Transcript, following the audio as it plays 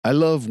I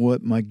love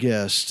what my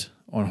guest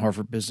on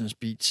Harvard Business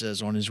Beat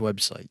says on his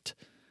website.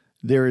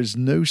 There is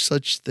no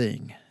such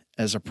thing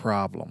as a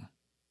problem,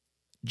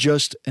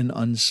 just an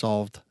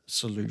unsolved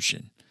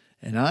solution.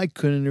 And I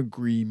couldn't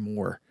agree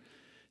more.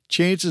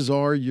 Chances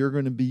are you're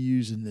going to be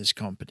using this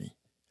company.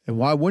 And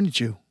why wouldn't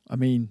you? I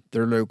mean,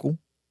 they're local,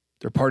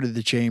 they're part of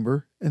the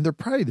chamber, and they're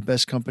probably the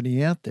best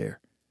company out there.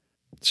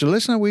 So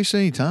let's not waste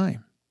any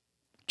time.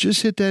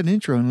 Just hit that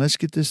intro and let's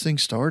get this thing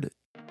started.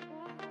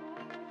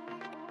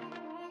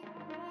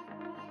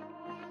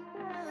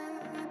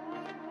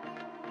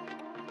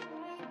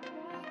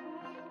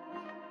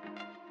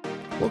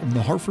 Welcome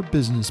to Hartford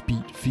Business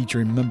Beat,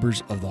 featuring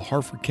members of the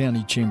Hartford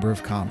County Chamber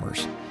of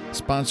Commerce,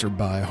 sponsored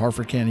by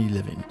Hartford County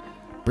Living,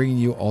 bringing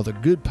you all the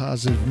good,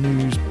 positive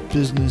news,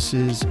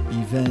 businesses,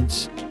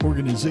 events,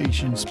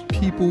 organizations,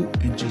 people,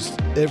 and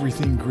just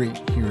everything great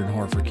here in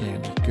Hartford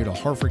County. Go to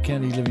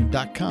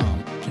hartfordcountyliving.com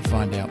and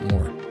find out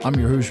more. I'm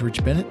your host,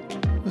 Rich Bennett.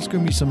 Let's go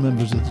meet some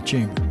members of the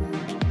Chamber.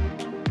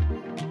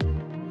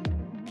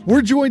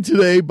 We're joined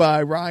today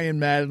by Ryan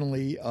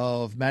Mattingly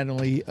of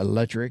Mattingly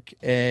Electric,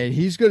 and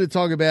he's going to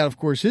talk about, of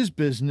course, his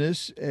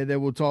business, and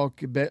then we'll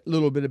talk a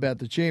little bit about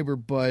the chamber.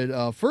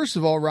 But first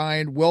of all,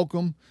 Ryan,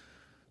 welcome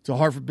to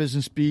Hartford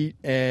Business Beat.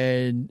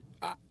 And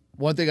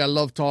one thing I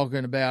love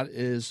talking about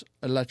is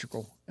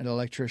electrical and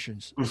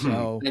electricians.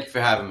 So, thanks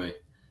for having me.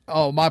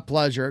 Oh, my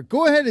pleasure.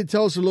 Go ahead and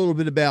tell us a little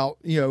bit about,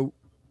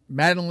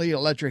 Mattingly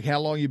Electric,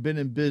 how long you've been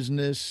in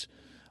business,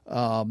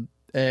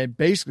 and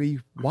basically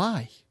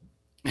why.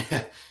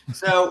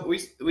 So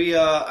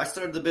I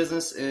started the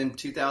business in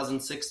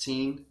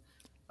 2016.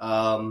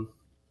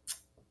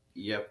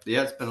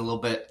 It's been a little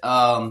bit.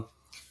 I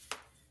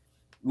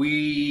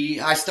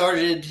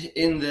started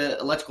in the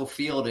electrical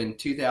field in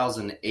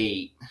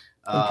 2008.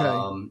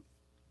 Okay.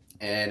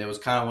 And it was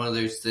kind of one of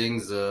those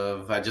things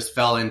of I just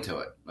fell into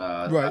it.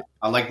 Right.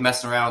 I like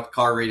messing around with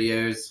car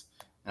radios,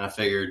 and I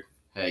figured,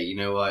 hey, you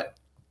know what?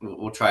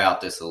 We'll try out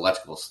this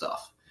electrical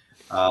stuff.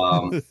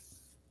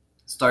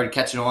 Started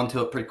catching on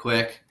to it pretty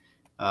quick,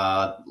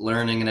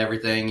 learning and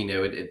everything.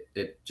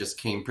 It just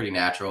came pretty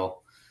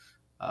natural.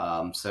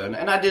 And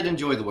I did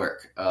enjoy the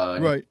work.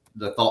 Right.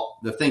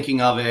 The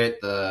thinking of it,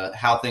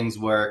 how things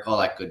work, all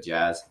that good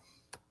jazz.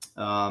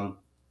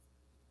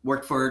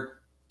 Worked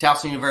for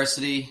Towson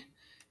University.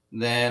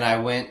 Then I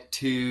went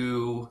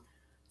to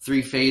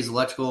Three Phase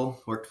Electrical.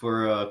 Worked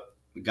for a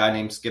guy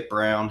named Skip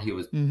Brown. He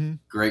was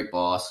great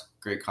boss,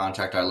 great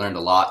contractor. I learned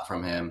a lot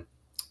from him.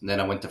 And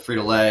then I went to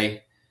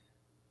Frito-Lay.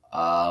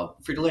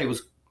 Frito-Lay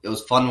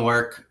was fun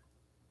work,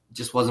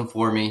 just wasn't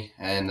for me.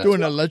 And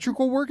doing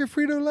electrical work at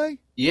Frito-Lay?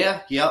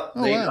 Yeah, yep.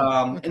 Oh, They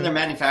wow. Okay. in their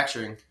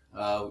manufacturing,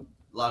 a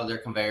lot of their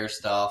conveyor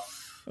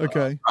stuff,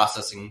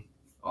 processing,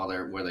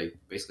 where they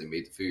basically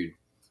made the food.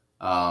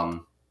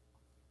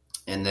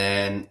 And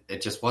then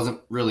it just wasn't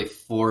really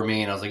for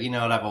me, and I was like, you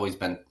know what?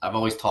 I've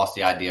always tossed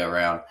the idea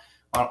around.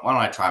 Why don't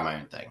I try my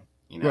own thing?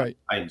 Right.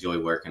 I enjoy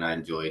work,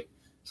 and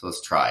so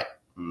let's try it.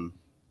 And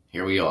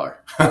here we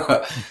are.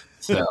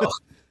 So.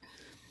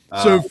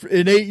 So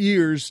in 8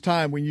 years'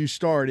 time, when you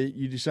started,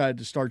 you decided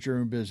to start your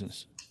own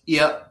business.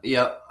 Yep.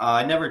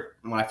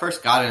 When I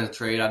first got into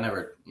trade, I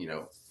never,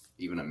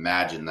 even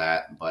imagined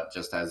that. But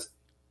just as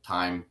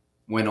time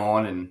went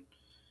on and,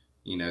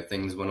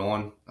 things went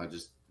on, I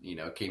just,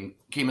 came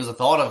as a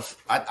thought of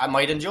I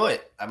might enjoy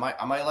it. I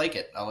might like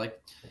it. I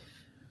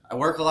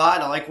work a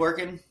lot. I like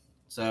working.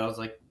 So I was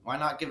like, why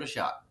not give it a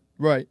shot?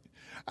 Right.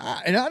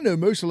 And I know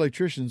most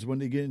electricians, when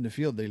they get in the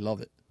field, they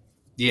love it.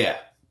 Yeah.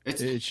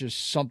 It's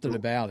just something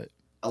about it.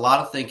 A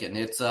lot of thinking.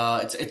 It's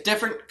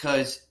different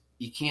because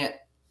you can't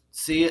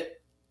see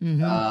it,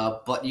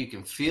 but you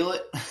can feel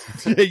it.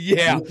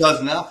 Yeah. It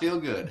does not feel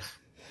good.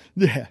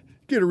 Yeah.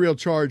 Get a real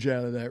charge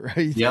out of that,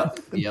 right? Yep.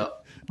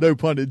 No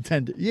pun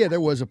intended. Yeah, there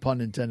was a pun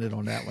intended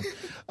on that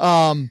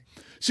one.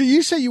 So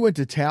you say you went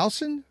to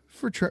Towson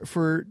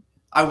for?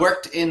 I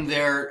worked in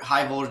their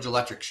high voltage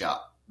electric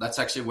shop. That's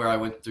actually where I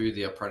went through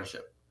the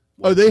apprenticeship.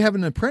 Oh, they have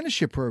an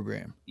apprenticeship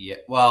program. Yeah.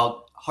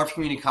 Well, Hartford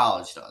Community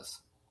College does.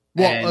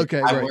 Well, and okay,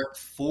 I right. worked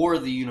for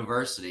the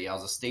university. I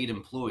was a state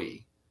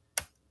employee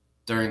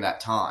during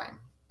that time.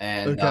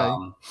 And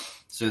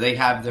so they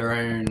have their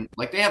own,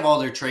 they have all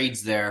their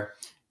trades there.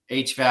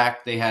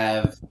 HVAC, they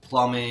have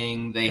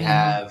plumbing, they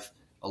have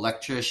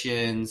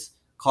electricians,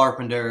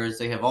 carpenters.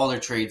 They have all their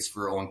trades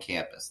on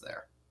campus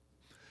there.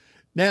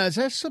 Now, is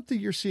that something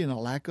you're seeing a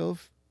lack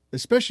of?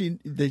 Especially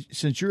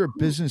since you're a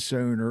business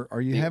owner, are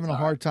you having a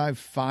hard time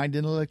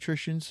finding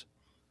electricians?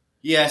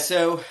 Yeah,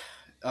 so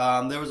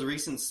there was a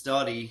recent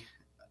study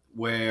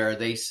where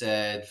they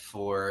said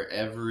for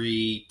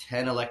every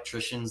 10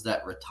 electricians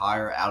that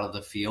retire out of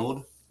the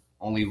field,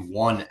 only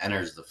one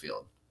enters the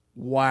field.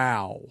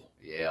 Wow.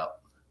 Yeah.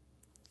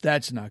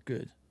 That's not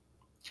good.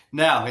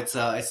 No, it's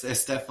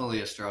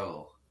definitely a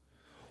struggle.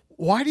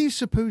 Why do you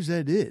suppose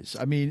that is?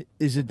 I mean,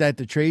 is it that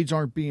the trades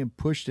aren't being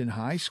pushed in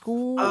high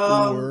school,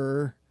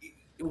 or?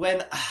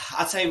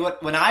 I'll tell you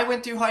what, when I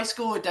went through high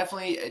school, it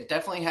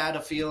definitely had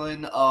a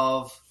feeling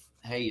of,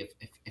 hey,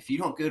 if you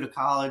don't go to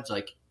college,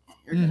 like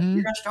you're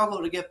gonna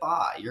struggle to get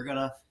by. You're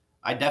gonna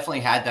I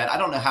definitely had that. I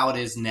don't know how it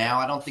is now.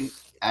 I don't think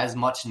as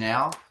much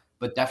now,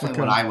 but definitely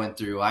when I went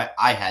through, I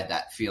had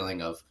that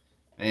feeling of,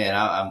 man,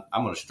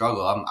 I'm going to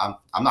struggle.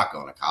 I'm not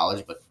going to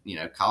college, but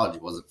college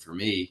wasn't for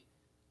me.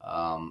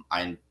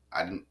 I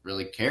didn't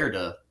really care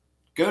to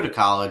go to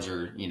college,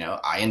 or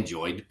I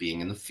enjoyed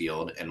being in the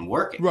field and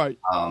working. Right.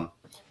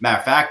 Matter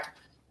of fact,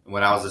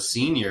 when I was a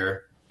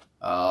senior,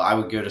 I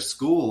would go to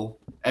school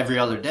every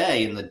other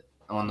day, and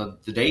on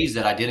the days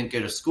that I didn't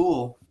go to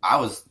school, I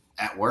was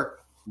at work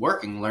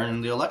working,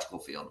 learning the electrical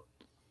field.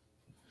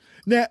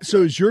 Now,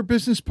 so is your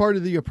business part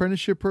of the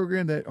apprenticeship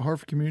program that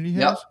Hartford Community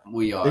has? Yep,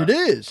 we are. It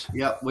is.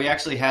 Yep, we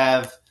actually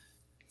have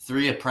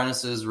 3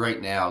 apprentices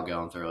right now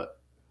going through it.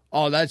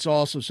 Oh, that's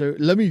awesome. So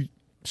let me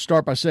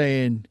start by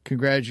saying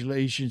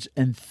congratulations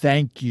and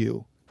thank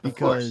you,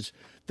 because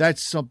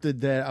that's something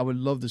that I would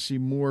love to see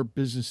more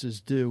businesses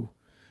do,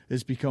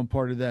 is become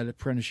part of that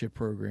apprenticeship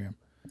program.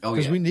 Oh,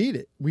 because we need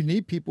it. We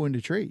need people in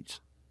the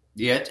trades.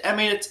 Yeah, I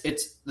mean,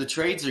 it's the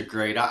trades are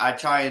great. I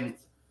try and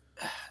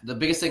the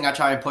biggest thing I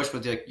try and push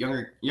with the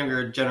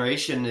younger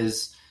generation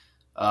is,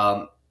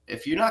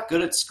 if you're not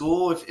good at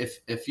school,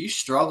 if you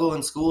struggle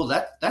in school,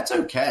 that's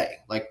okay.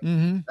 Like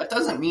that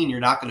doesn't mean you're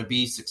not going to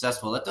be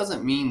successful. That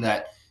doesn't mean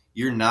that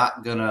you're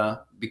not going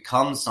to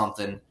become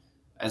something.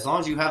 As long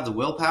as you have the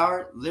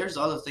willpower, there's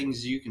other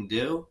things you can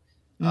do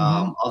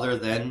other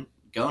than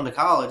going to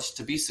college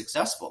to be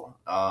successful.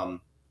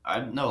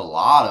 I know a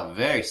lot of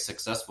very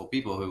successful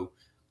people who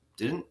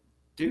didn't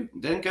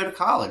go to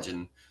college,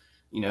 and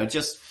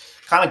just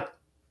kind of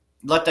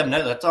let them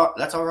know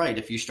that's all right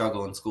if you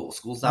struggle in school.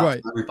 School's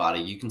not for everybody.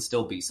 You can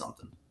still be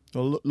something.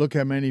 Well, look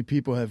how many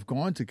people have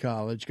gone to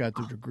college, got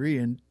their degree,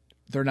 and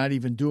they're not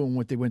even doing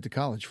what they went to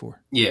college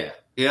for. Yeah.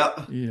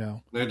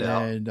 No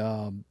doubt.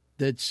 And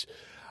that's.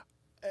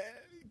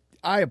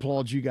 I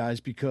applaud you guys,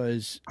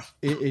 because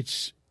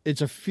it's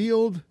a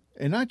field,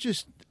 and not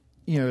just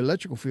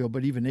electrical field,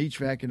 but even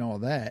HVAC and all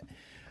that.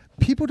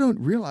 People don't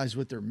realize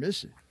what they're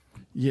missing.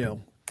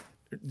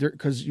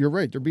 Because you're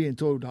right, they're being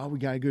told, we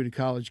got to go to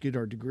college, get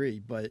our degree.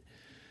 But,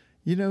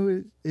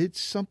 it's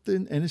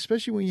something, and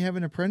especially when you have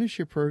an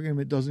apprenticeship program,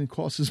 it doesn't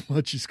cost as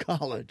much as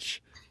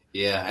college.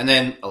 Yeah, and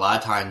then a lot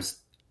of times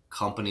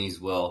companies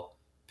will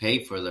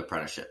pay for the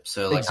apprenticeship.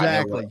 So,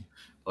 exactly.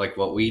 I know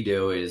what we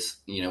do is,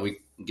 we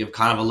give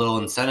kind of a little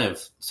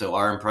incentive. So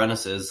our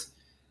apprentices,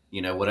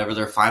 whatever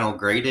their final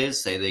grade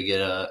is, say they get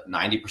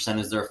 90%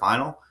 is their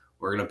final,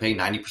 we're going to pay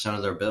 90%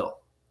 of their bill.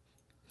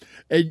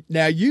 And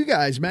now you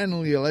guys,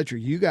 Manley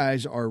Electric, you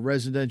guys are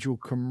residential,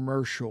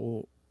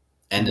 commercial,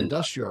 and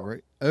industrial,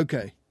 right?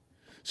 Okay.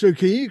 So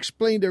can you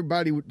explain to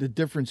everybody the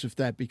difference of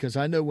that? Because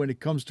I know when it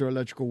comes to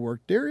electrical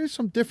work, there is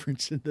some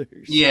difference in those.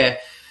 Yeah.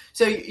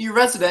 So your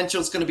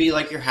residential is going to be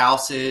like your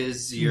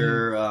houses,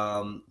 your,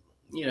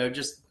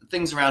 just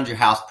things around your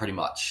house, pretty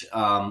much,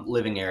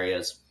 living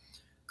areas.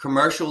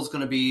 Commercial is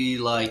going to be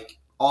like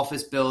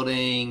office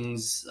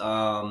buildings,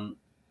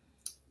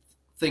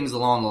 things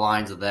along the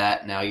lines of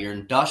that. Now, your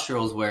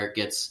industrial is where it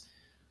gets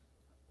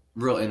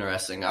real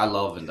interesting. I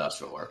love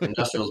industrial work.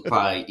 Industrial is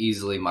probably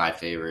easily my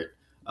favorite.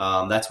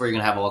 That's where you're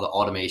going to have all the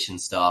automation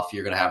stuff.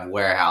 You're going to have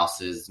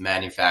warehouses,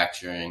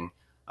 manufacturing.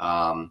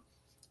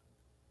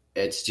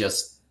 It's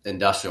just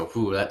industrial.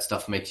 Ooh, that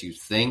stuff makes you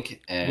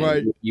think,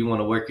 and you want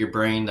to work your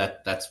brain.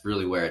 That's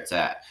really where it's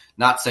at.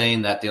 Not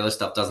saying that the other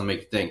stuff doesn't make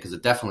you think, because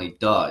it definitely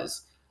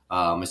does.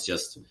 It's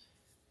just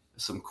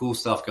some cool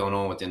stuff going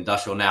on with the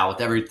industrial now,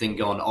 with everything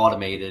going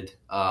automated,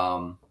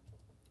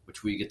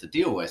 which we get to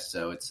deal with.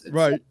 So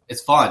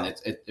it's fun.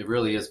 It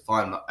really is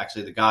fun.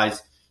 Actually, the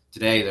guys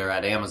today, they're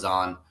at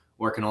Amazon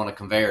working on a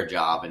conveyor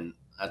job, and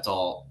that's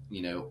all,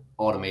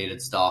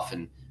 automated stuff.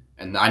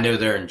 And I know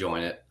they're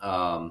enjoying it.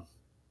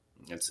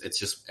 It's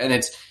just, and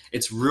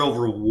it's real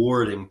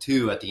rewarding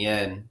too at the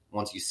end,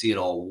 once you see it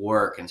all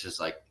work, and it's just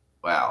like,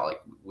 wow,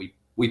 like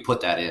we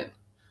put that in.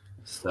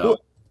 So.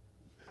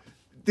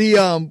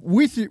 Well,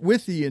 with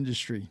the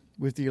industry,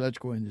 with the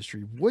electrical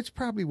industry, what's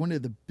probably one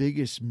of the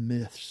biggest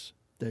myths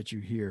that you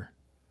hear?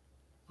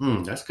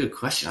 That's a good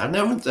question.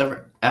 No one's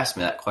ever asked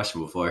me that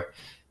question before.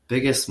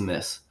 Biggest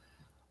myth.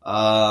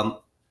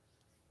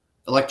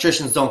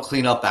 Electricians don't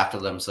clean up after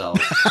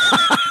themselves.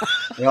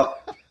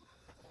 Yep.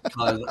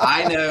 Because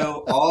I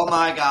know all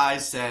my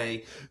guys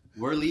say,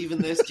 we're leaving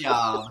this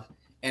job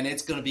and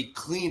it's going to be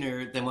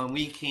cleaner than when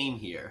we came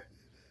here.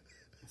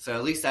 So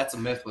at least that's a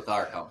myth with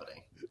our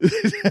company.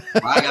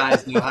 My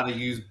guys know how to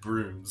use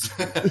brooms.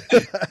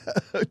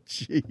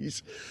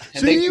 Jeez.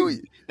 And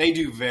they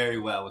do very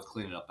well with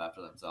cleaning up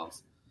after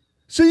themselves.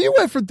 So you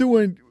went from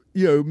doing,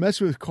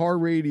 messing with car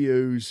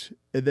radios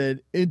and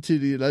then into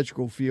the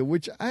electrical field,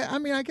 which I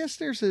mean, I guess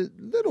there's a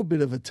little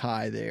bit of a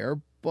tie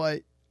there,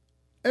 but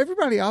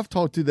everybody I've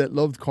talked to that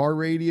loved car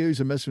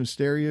radios and messing with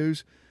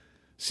stereos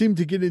seemed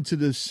to get into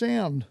the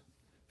sound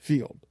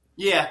field.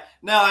 Yeah,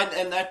 no,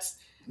 and that's,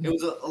 it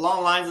was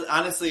along lines.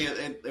 Honestly,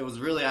 it was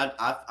really,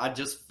 I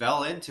just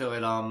fell into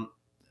it.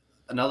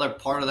 Another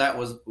part of that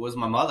was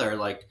my mother,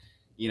 like,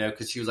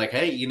 because she was like,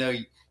 hey,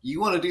 you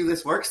want to do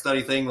this work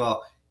study thing?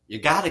 Well, you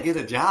got to get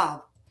a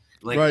job.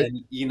 Like, Right.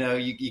 and,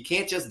 you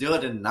can't just do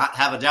it and not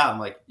have a job. I'm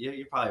like, yeah,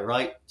 you're probably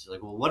right. She's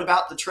like, well, what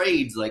about the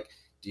trades? Like,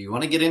 do you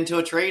want to get into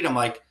a trade? I'm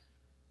like,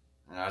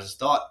 and I just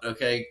thought,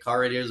 okay, car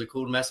radiators are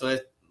cool to mess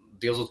with.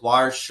 Deals with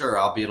wires. Sure,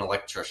 I'll be an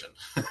electrician.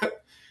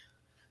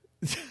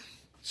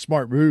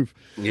 Smart move.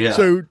 Yeah.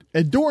 So,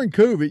 and during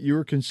COVID, you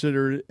were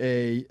considered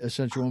a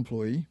essential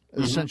employee,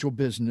 essential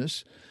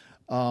business.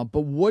 But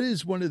what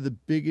is one of the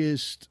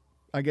biggest,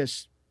 I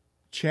guess,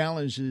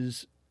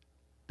 challenges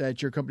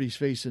that your company's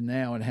facing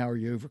now, and how are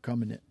you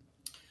overcoming it?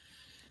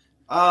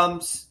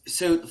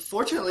 So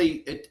fortunately,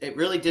 it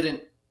really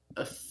didn't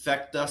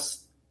affect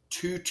us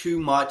too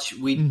much.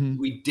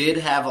 We did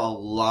have a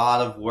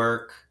lot of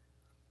work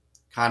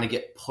kind of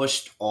get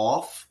pushed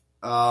off.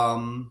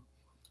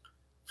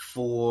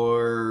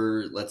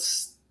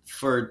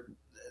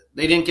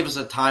 They didn't give us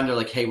a time. They're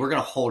like, hey, we're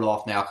going to hold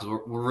off now because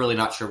we're really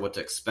not sure what to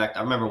expect.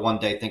 I remember one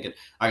day thinking,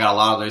 I got a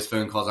lot of those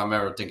phone calls. I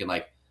remember thinking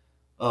like,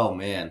 oh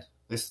man,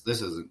 this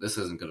isn't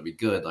going to be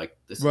good. Like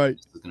this is going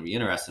to be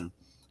interesting.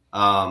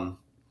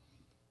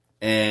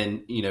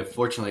 And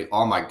fortunately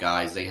all my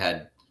guys, they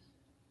had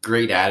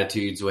great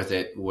attitudes with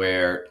it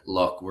where,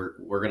 look,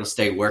 we're going to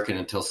stay working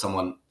until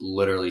someone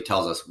literally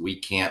tells us we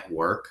can't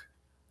work.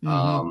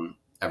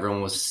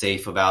 Everyone was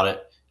safe about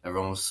it.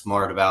 Everyone was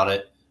smart about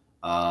it.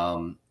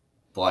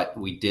 But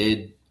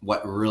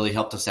what really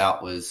helped us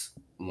out was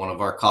one of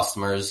our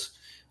customers.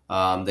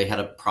 They had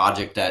a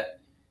project that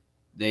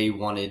they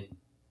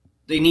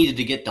needed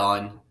to get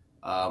done.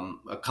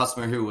 A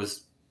customer who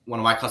was one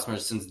of my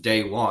customers since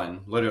day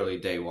one, literally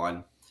day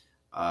one.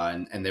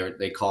 And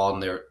they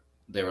called and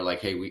they were like,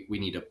 hey, we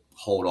need to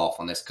hold off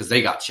on this because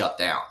they got shut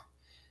down.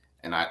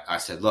 And I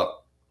said,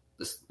 look,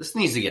 this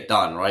needs to get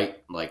done,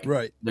 right? Like,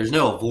 there's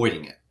no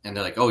avoiding it. And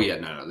they're like, oh yeah,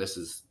 no, this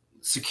is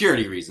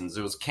security reasons.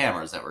 There was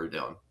cameras that we were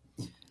doing.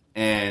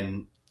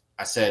 And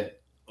I said,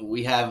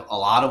 we have a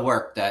lot of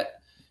work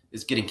that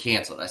is getting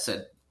canceled. I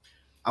said,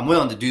 I'm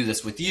willing to do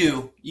this with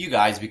you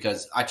guys,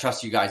 because I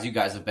trust you guys. You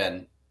guys have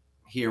been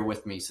here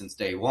with me since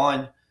day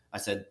one. I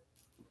said,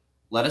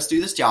 let us do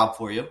this job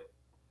for you.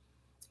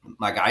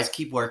 My guys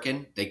keep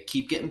working. They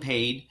keep getting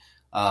paid.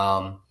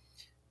 And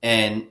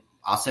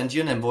I'll send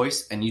you an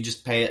invoice and you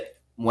just pay it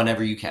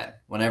whenever you can,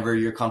 whenever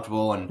you're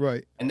comfortable.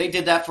 And they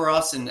did that for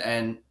us.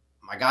 And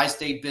my guys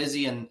stayed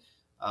busy, and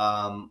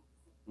no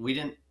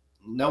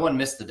one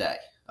missed the day.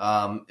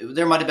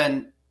 There might've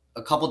been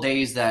a couple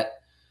days that,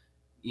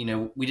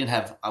 we didn't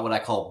have what I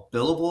call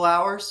billable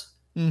hours,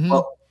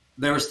 but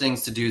there was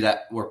things to do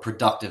that were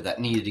productive that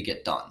needed to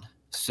get done.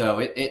 So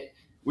we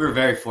were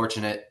very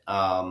fortunate.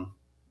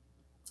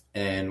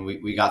 And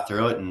we got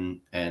through it,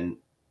 and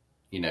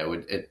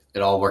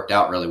it all worked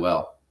out really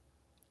well.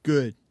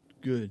 Good.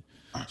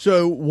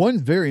 So one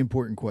very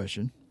important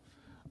question.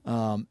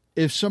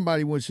 If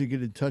somebody wants to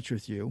get in touch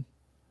with you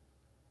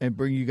and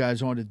bring you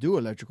guys on to do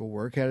electrical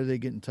work, how do they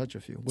get in touch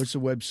with you? What's the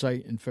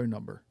website and phone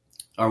number?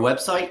 Our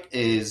website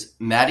is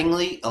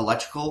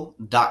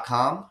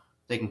mattinglyelectrical.com.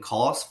 They can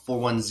call us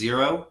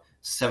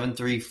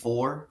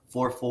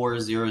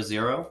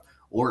 410-734-4400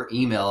 or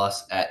email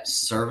us at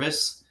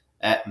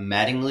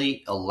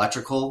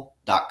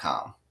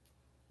service@mattinglyelectrical.com.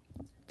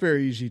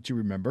 Very easy to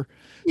remember.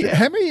 Yeah.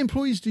 How many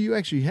employees do you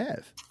actually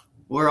have?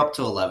 We're up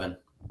to 11.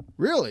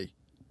 Really?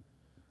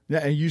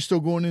 Yeah, and you still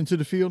going into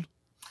the field?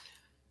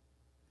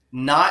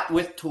 Not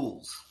with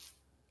tools,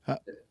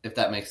 if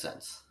that makes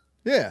sense.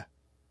 Yeah.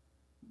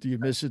 Do you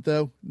miss it,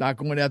 though? Not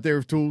going out there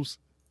with tools?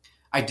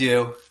 I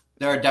do.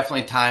 There are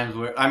definitely times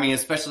where,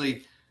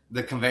 especially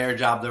the conveyor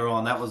job they're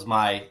on, that was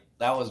my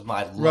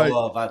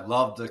love. I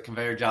loved the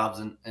conveyor jobs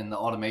and the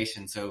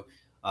automation. So,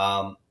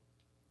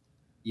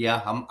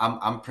 yeah,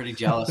 I'm pretty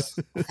jealous.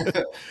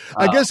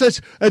 I guess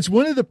that's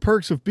one of the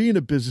perks of being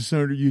a business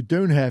owner. You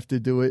don't have to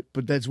do it,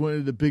 but that's one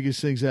of the biggest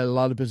things that a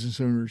lot of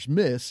business owners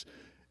miss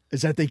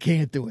is that they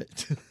can't do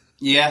it.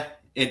 Yeah,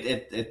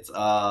 it's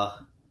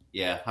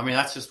yeah.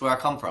 That's just where I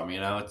come from.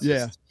 It's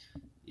just,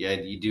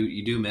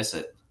 you do miss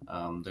it.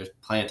 There's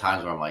plenty of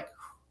times where I'm like,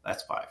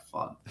 that's probably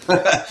fun.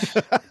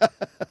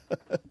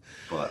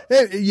 But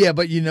yeah,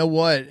 but you know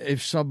what?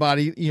 If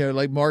somebody,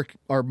 like Mike,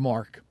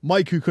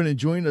 who couldn't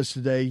join us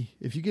today,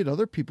 if you get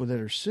other people that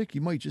are sick,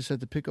 you might just have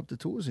to pick up the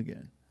tools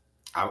again.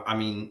 I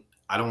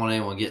don't want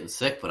anyone getting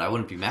sick, but I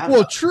wouldn't be mad.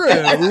 Well, true,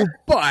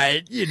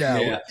 but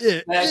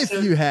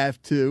if you have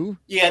to,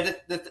 yeah.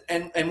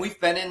 And we've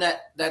been in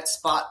that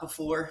spot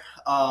before.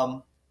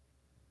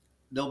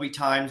 There'll be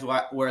times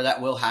where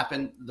that will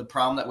happen. The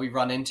problem that we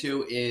run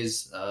into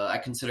is I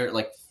consider it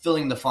like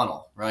filling the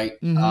funnel, right?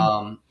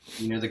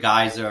 The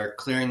guys are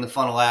clearing the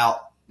funnel out,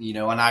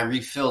 and I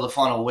refill the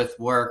funnel with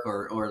work,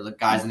 or the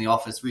guys in the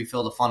office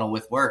refill the funnel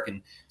with work.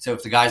 And so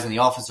if the guys in the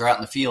office are out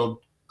in the field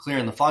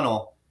clearing the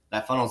funnel,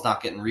 that funnel's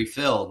not getting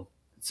refilled.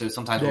 So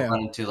sometimes we'll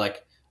run into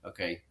like,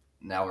 okay,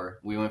 now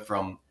we went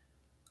from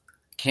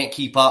can't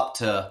keep up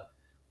to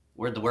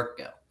where'd the work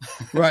go?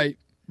 Right.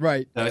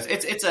 So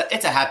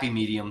it's a happy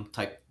medium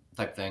type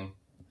thing.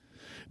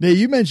 Now,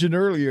 you mentioned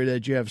earlier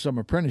that you have some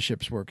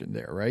apprenticeships working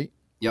there, right?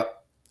 Yep.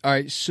 All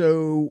right.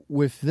 So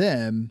with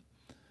them,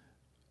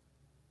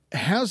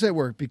 how's that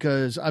work?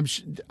 Because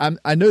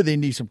I know they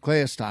need some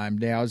class time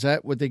now. Is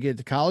that what they get at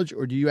the college,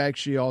 or do you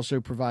actually also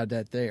provide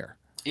that there?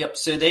 Yep.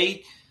 So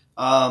they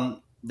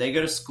go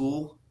to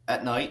school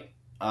at night,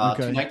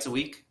 Okay. 2 nights a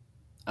week.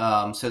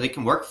 So they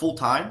can work full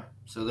time.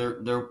 So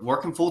they're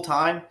working full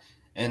time,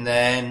 and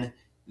then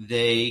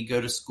they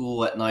go to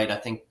school at night. I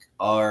think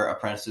our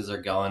apprentices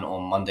are going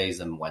on Mondays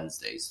and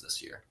Wednesdays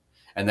this year,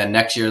 and then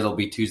next year they'll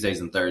be Tuesdays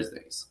and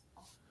Thursdays.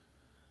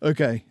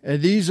 Okay,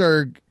 and these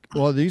are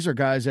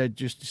guys that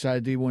just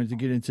decided they wanted to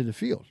get into the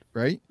field,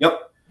 right?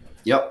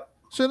 Yep.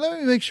 So let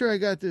me make sure I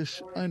got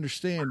this. I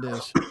understand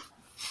this.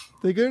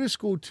 They go to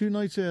school 2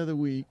 nights out of the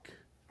week,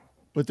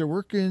 but they're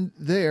working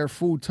there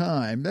full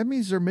time. That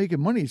means they're making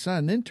money. It's not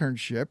an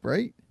internship,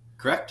 right?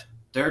 Correct.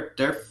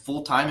 They're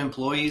full-time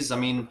employees. I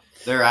mean,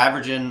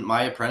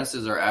 my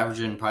apprentices are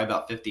averaging probably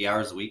about 50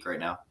 hours a week right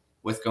now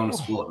with going to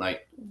school at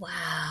night.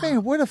 Wow.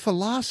 Man, what a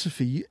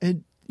philosophy.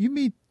 And you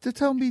mean to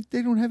tell me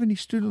they don't have any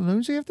student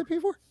loans they have to pay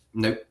for?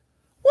 Nope.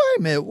 Wait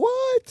a minute,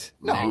 what?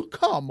 No, Nope.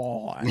 come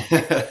on.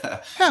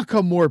 How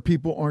come more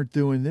people aren't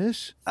doing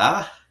this?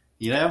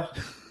 You know,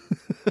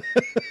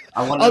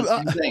 I want the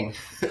same thing.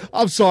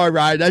 I'm sorry,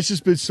 Ryan. That's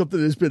just been something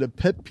that's been a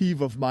pet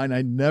peeve of mine.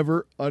 I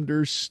never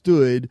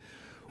understood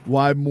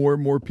why more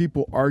and more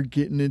people are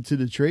getting into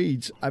the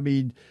trades. I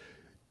mean,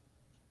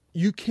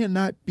 you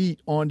cannot beat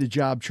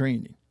on-the-job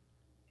training.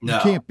 No.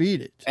 You can't beat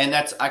it. And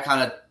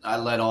I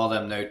let all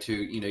them know too,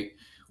 you know,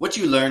 what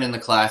you learn in the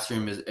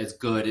classroom is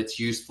good. It's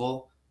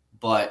useful,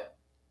 but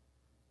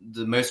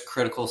the most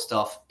critical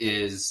stuff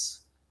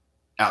is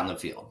out in the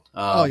field.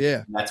 Oh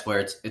yeah. That's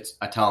where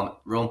I tell them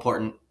real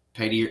important.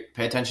 Pay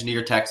attention to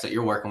your techs that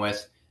you're working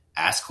with,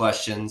 ask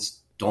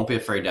questions. Don't be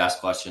afraid to ask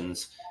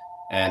questions.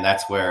 And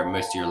that's where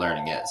most of your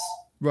learning is.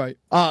 Right.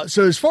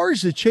 So as far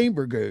as the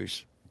chamber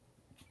goes,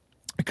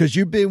 because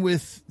you've been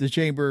with the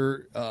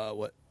chamber,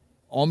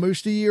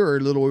 almost a year or a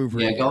little over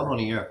a year? Yeah, going on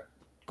a year.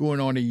 Going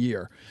on a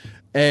year.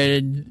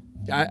 And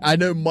I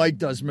know Mike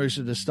does most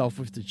of the stuff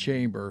with the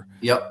chamber.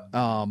 Yep.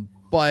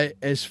 But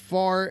as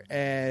far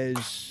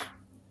as,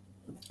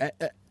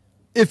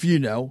 if you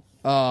know,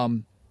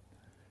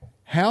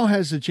 how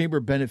has the chamber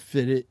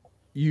benefited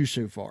you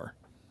so far?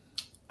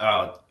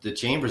 Oh, the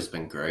chamber's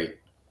been great.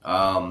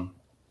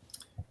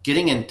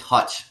 Getting in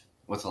touch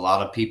with a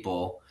lot of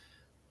people.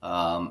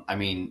 I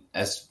mean,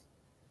 as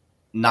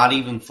not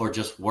even for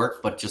just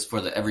work, but just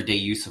for the everyday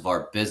use of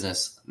our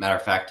business. Matter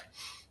of fact,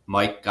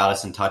 Mike got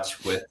us in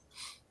touch with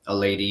a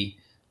lady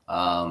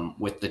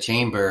with the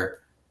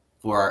chamber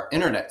for our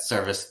internet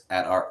service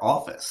at our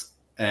office.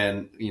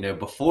 And, you know,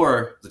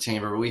 before the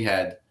chamber, we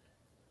had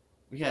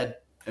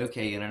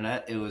okay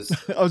internet. It was.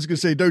 I was going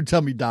to say, don't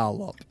tell me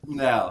dial up.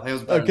 No, it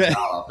was better Okay. than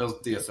dial up. It was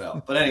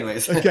DSL. But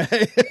anyways,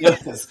 Okay.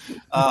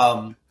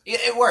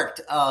 it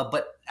worked.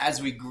 But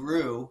as we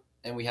grew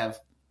and we have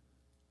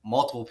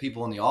multiple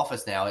people in the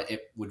office now,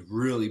 it would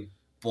really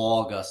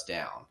bog us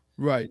down.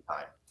 Right.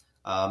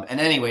 And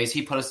anyways,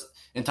 he put us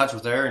in touch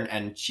with her,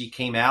 and she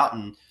came out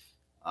and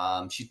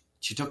she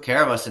took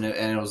care of us, and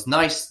it was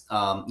nice.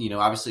 You know,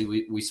 obviously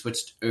we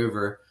switched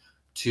over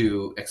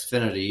to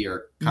Xfinity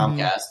or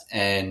Comcast,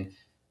 and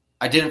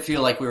I didn't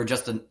feel like we were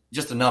just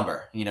a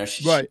number. You know,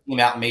 she came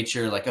out and made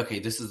sure, like, okay,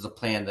 this is the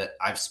plan that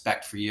I've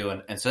spec'd for you,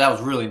 and so that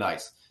was really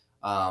nice.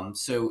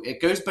 So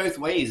it goes both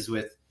ways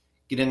with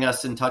getting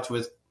us in touch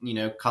with, you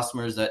know,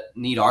 customers that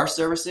need our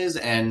services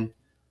and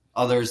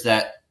others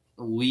that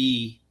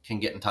we can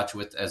get in touch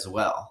with as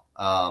well.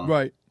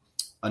 Right.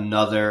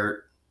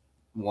 Another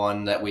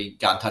one that we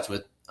got in touch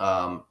with,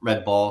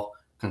 Red Ball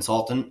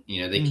Consultant,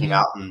 you know, they came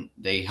out and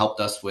they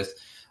helped us with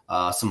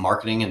some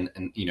marketing,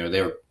 and you know,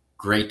 they were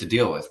great to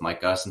deal with.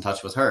 Mike got us in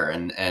touch with her,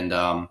 and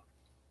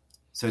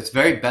so it's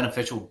very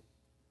beneficial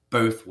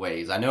both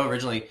ways. I know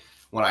originally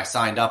when I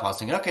signed up, I was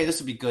thinking, okay, this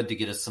would be good to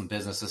get us some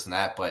business, this and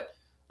that, but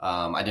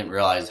I didn't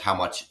realize how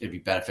much it'd be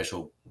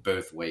beneficial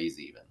both ways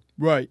even.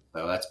 Right.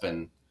 So that's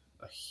been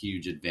a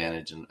huge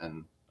advantage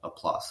and a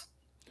plus.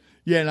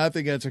 Yeah, and I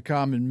think that's a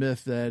common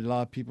myth that a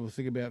lot of people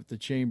think about the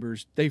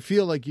chambers. They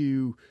feel like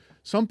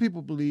some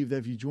people believe that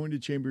if you join the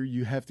chamber,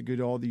 you have to go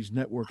to all these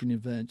networking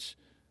events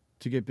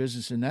to get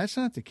business, and that's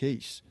not the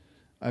case.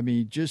 I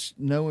mean, just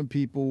knowing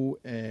people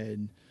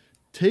and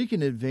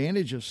taking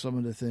advantage of some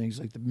of the things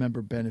like the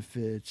member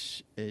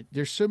benefits.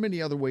 There's so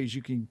many other ways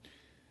you can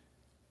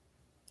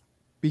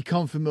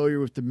become familiar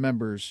with the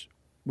members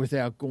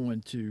without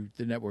going to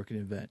the networking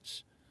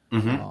events.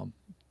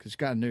 Because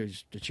God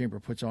knows the chamber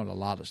puts on a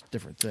lot of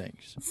different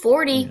things.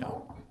 40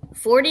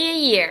 a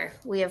year.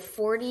 We have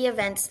 40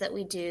 events that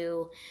we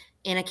do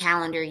in a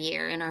calendar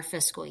year, in our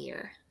fiscal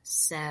year.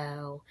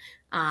 So,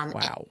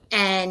 wow.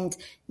 And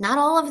not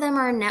all of them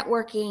are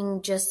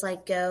networking, just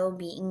like go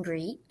meet and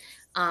greet.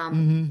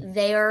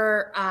 They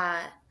are,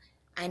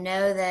 I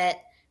know that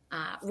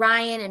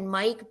Ryan and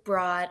Mike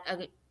brought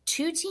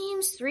 3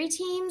 teams.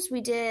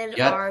 We did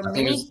our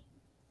mini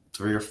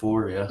 3 or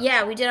 4, yeah.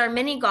 Yeah, we did our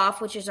mini golf,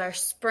 which is our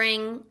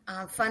spring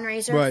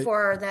fundraiser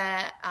for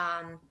the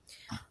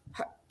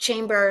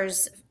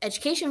Chambers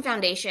Education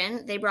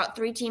Foundation. They brought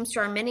 3 teams to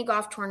our mini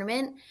golf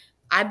tournament.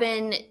 I've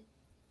been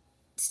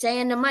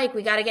saying to Mike,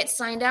 we got to get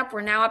signed up.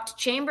 We're now up to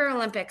Chamber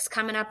Olympics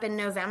coming up in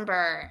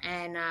November.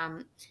 And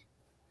I'm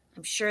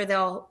sure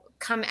they'll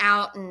come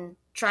out and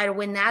try to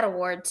win that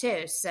award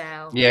too.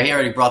 So yeah, he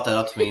already brought that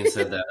up to me and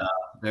said that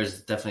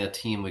there's definitely a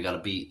team we got to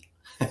beat.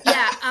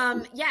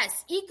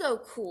 Yes,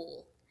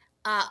 EcoCool.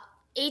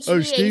 HVAC.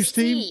 Oh, Steve's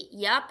team?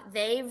 Yep,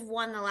 they've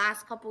won the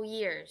last couple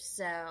years.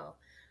 So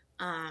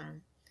a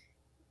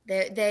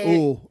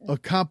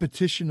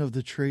competition of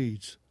the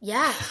trades.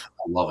 Yeah.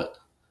 I love it.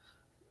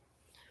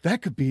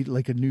 That could be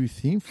like a new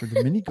theme for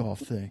the mini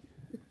golf thing.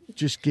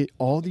 Just get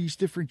all these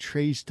different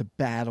trades to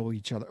battle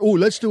each other. Oh,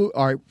 let's do it.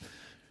 All right.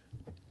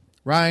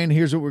 Ryan,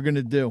 here's what we're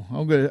gonna do.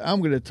 I'm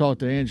gonna talk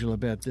to Angela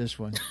about this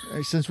one.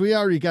 Since we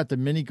already got the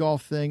mini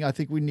golf thing, I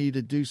think we need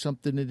to do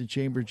something in the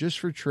chamber just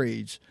for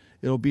trades.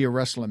 It'll be a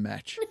wrestling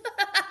match.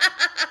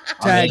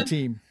 Tag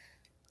team.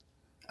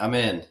 I'm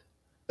in.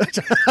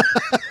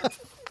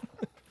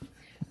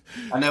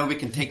 I know we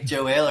can take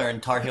Joe Ayler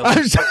and Tar Heel.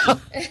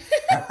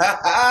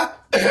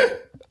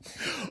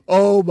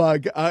 Oh my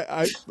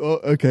God!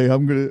 Okay.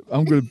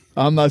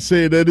 I'm not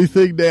saying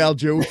anything now,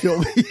 Joe. Kill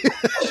me.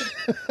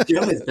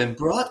 Joe has been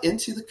brought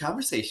into the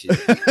conversation.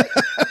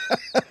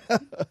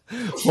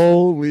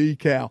 Holy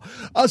cow!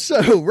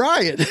 So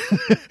Ryan,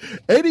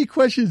 any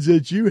questions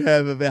that you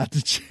have about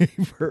the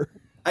chamber?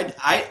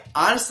 I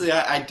honestly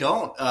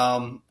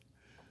don't.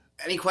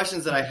 Any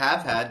questions that I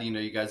have had,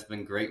 you guys have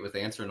been great with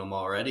answering them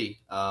already.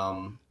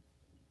 I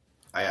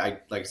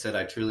like I said,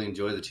 I truly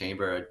enjoy the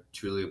chamber. I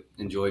truly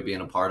enjoy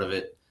being a part of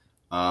it,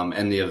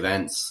 and the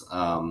events.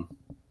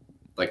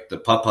 Like the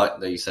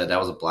putt that you said, that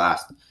was a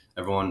blast.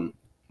 Everyone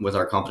with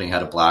our company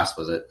had a blast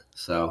with it.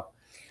 So,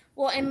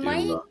 well, and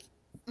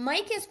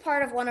Mike is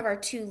part of one of our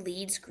 2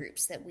 leads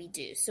groups that we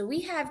do. So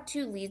we have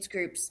 2 leads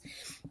groups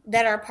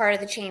that are part of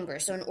the chamber.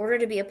 So in order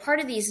to be a part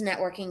of these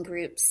networking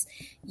groups,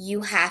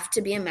 you have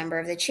to be a member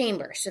of the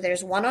chamber. So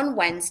there's one on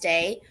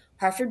Wednesday,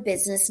 Hartford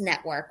Business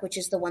Network, which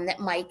is the one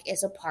that Mike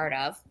is a part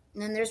of.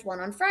 And then there's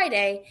one on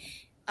Friday,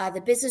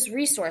 the Business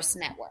Resource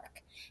Network.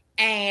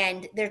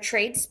 And they're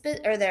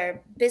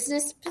they're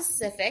business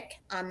specific.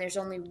 There's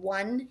only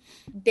one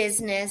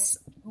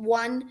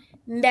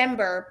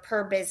member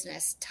per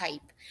business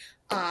type,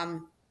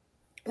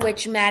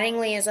 which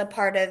Mattingly is a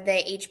part of the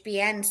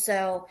HBN.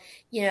 So,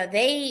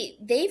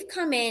 they've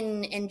come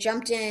in and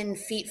jumped in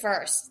feet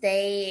first.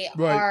 They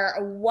are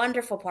a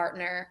wonderful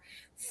partner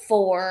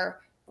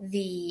for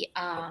the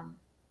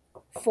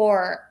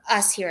for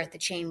us here at the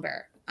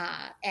chamber.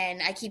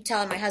 And I keep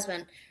telling my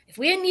husband, if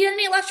we need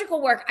any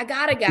electrical work, I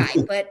got a guy.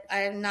 But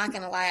I'm not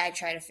going to lie, I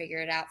try to figure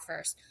it out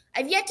first.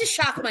 I've yet to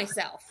shock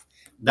myself.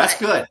 That's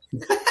good.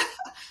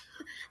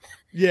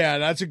 Yeah,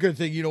 that's a good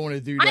thing. You don't want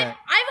to do that.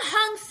 I've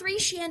hung 3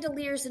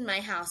 chandeliers in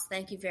my house.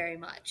 Thank you very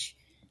much.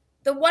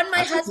 The one my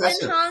husband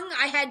hung,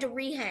 I had to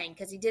rehang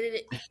because he did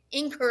it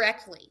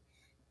incorrectly.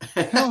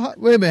 Wait a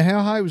minute.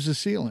 How high was the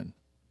ceiling?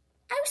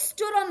 I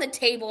stood on the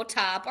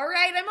tabletop. All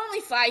right, I'm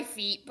only 5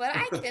 feet, but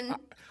I can.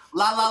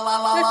 La la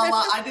la la la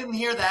la. I didn't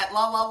hear that.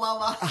 La la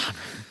la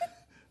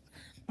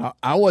la.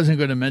 I wasn't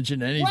going to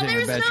mention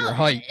anything about your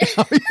height.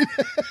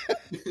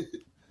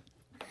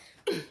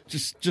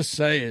 Just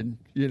saying,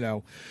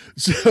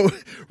 So,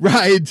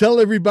 Ryan, tell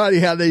everybody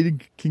how they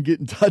can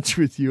get in touch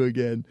with you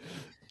again.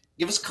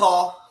 Give us a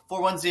call,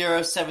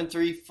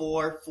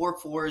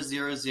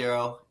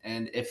 410-734-4400.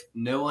 And if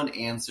no one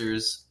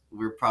answers,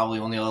 we're probably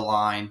on the other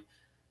line.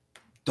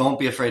 Don't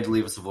be afraid to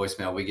leave us a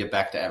voicemail. We get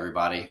back to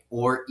everybody.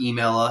 Or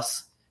email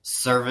us,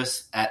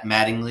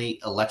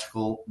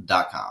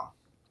 service@mattinglyelectrical.com.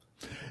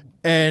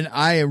 And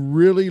I am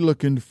really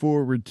looking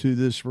forward to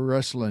this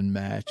wrestling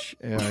match.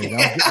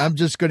 I'm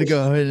just going to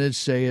go ahead and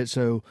say it.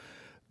 So,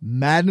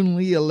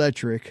 Mattingly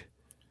Electric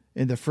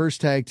in the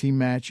first tag team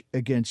match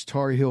against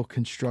Tar Heel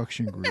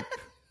Construction Group.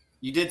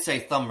 You did say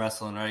thumb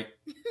wrestling, right?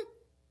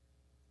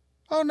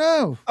 Oh,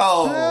 no.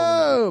 Oh.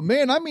 No,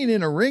 man, I mean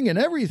in a ring and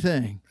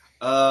everything.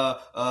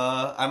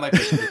 I might be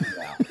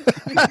now.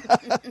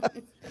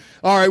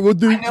 All right, we'll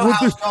do. I know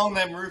how strong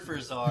them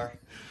roofers are.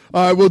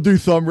 All right, we'll do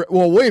thumb.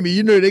 Well, wait a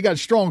minute. They got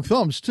strong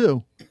thumbs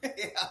too.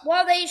 Yeah.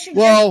 Well,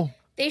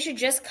 they should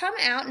just come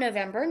out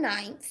November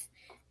 9th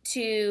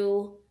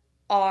to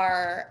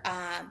our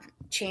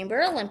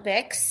Chamber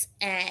Olympics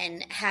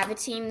and have a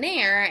team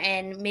there,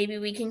 and maybe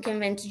we can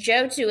convince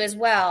Joe to as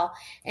well,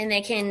 and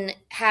they can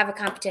have a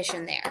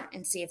competition there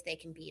and see if they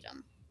can beat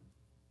them.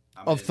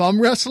 Of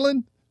thumb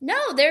wrestling?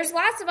 No, there's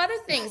lots of other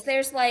things.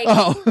 There's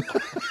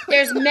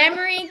there's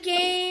memory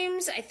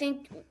games. I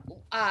think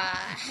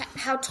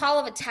how tall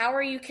of a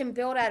tower you can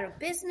build out of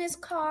business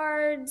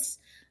cards.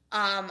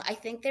 I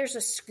think there's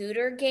a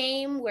scooter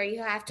game where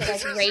you have to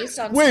race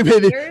on Wait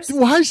scooters. a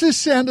minute. Why is this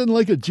sounding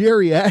like a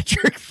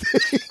geriatric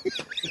thing?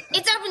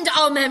 It's open to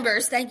all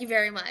members. Thank you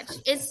very much.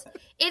 It's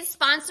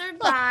sponsored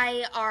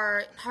by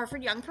our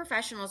Hartford Young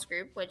Professionals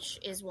group, which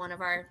is one of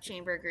our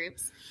chamber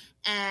groups.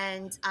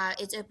 And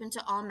it's open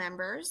to all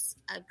members,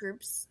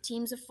 groups,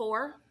 teams of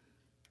 4.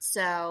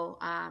 So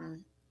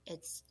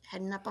it's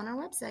heading up on our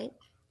website.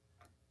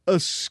 A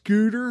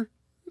scooter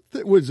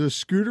That was a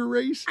scooter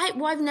race? I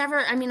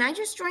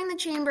just joined the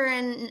chamber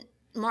in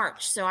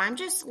March, so I'm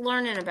just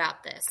learning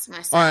about this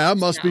myself. All right, I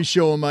must be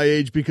showing my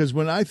age because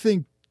when I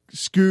think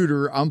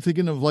scooter, I'm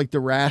thinking of like the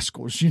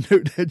Rascals,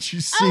 that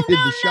you see in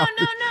the shop.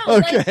 No.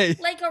 Okay.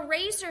 Like a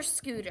razor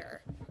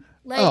scooter.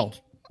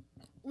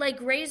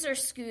 Like razor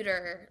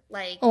scooter.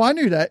 Oh, I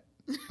knew that.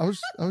 I was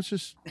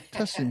just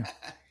testing you.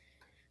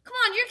 Come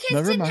on, your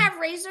kids didn't have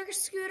razor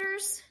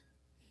scooters?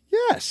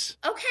 Yes.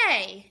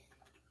 Okay.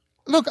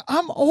 Look,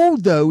 I'm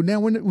old though.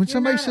 Now, when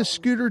somebody says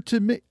scooter to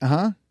me,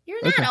 You're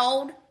not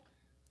old.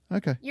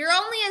 Okay. You're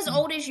only as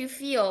old as you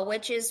feel,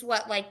 which is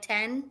what, like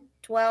 10,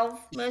 12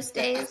 most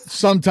days?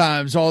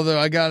 Sometimes, although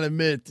I got to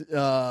admit,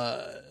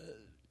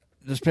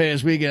 this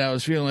past weekend I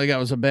was feeling like I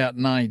was about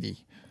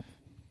 90.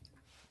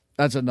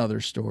 That's another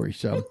story.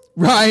 So,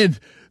 Ryan,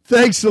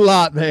 thanks a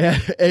lot,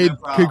 man. And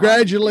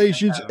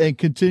congratulations and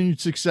continued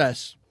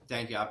success.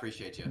 Thank you. I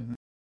appreciate you.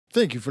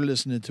 Thank you for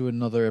listening to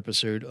another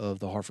episode of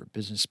the Hartford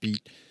Business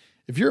Beat.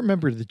 If you're a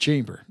member of the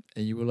chamber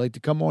and you would like to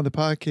come on the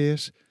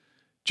podcast,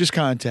 just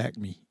contact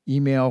me.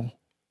 Email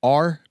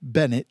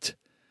rbennett,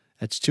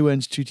 that's 2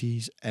 N's, 2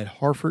 T's, at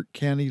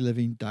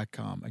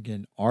hartfordcountyliving.com.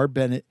 Again,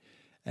 rbennett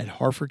at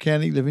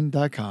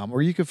hartfordcountyliving.com.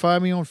 Or you can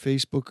find me on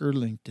Facebook or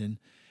LinkedIn.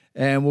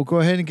 And we'll go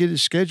ahead and get it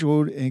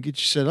scheduled and get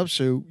you set up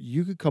so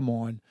you can come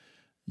on.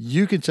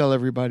 You can tell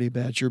everybody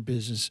about your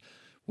business,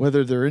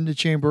 whether they're in the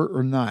chamber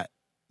or not.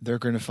 They're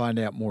going to find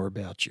out more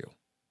about you.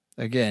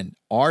 Again,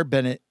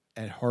 rbennett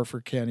at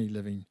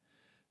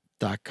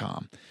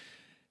hartfordcountyliving.com.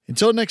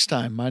 Until next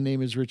time, my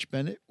name is Rich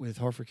Bennett with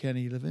Hartford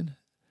County Living.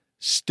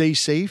 Stay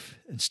safe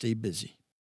and stay busy.